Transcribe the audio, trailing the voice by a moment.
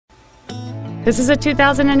This is a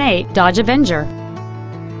 2008 Dodge Avenger.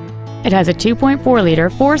 It has a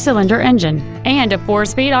 2.4-liter four-cylinder engine and a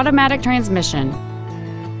 4-speed automatic transmission.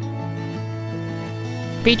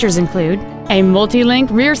 Features include a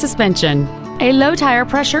multi-link rear suspension, a low tire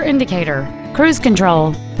pressure indicator, cruise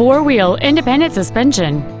control, 4-wheel independent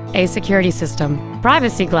suspension, a security system,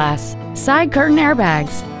 privacy glass, side curtain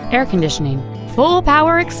airbags, air conditioning, full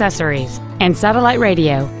power accessories, and satellite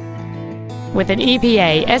radio. With an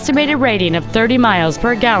EPA estimated rating of 30 miles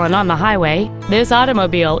per gallon on the highway, this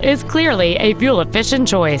automobile is clearly a fuel-efficient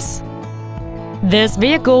choice. This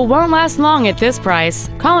vehicle won't last long at this price.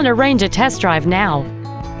 Call and arrange a test drive now.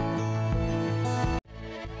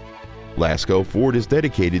 Lasco Ford is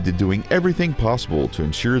dedicated to doing everything possible to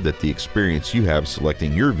ensure that the experience you have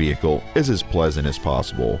selecting your vehicle is as pleasant as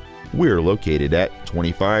possible. We're located at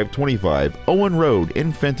 2525 Owen Road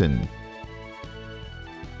in Fenton.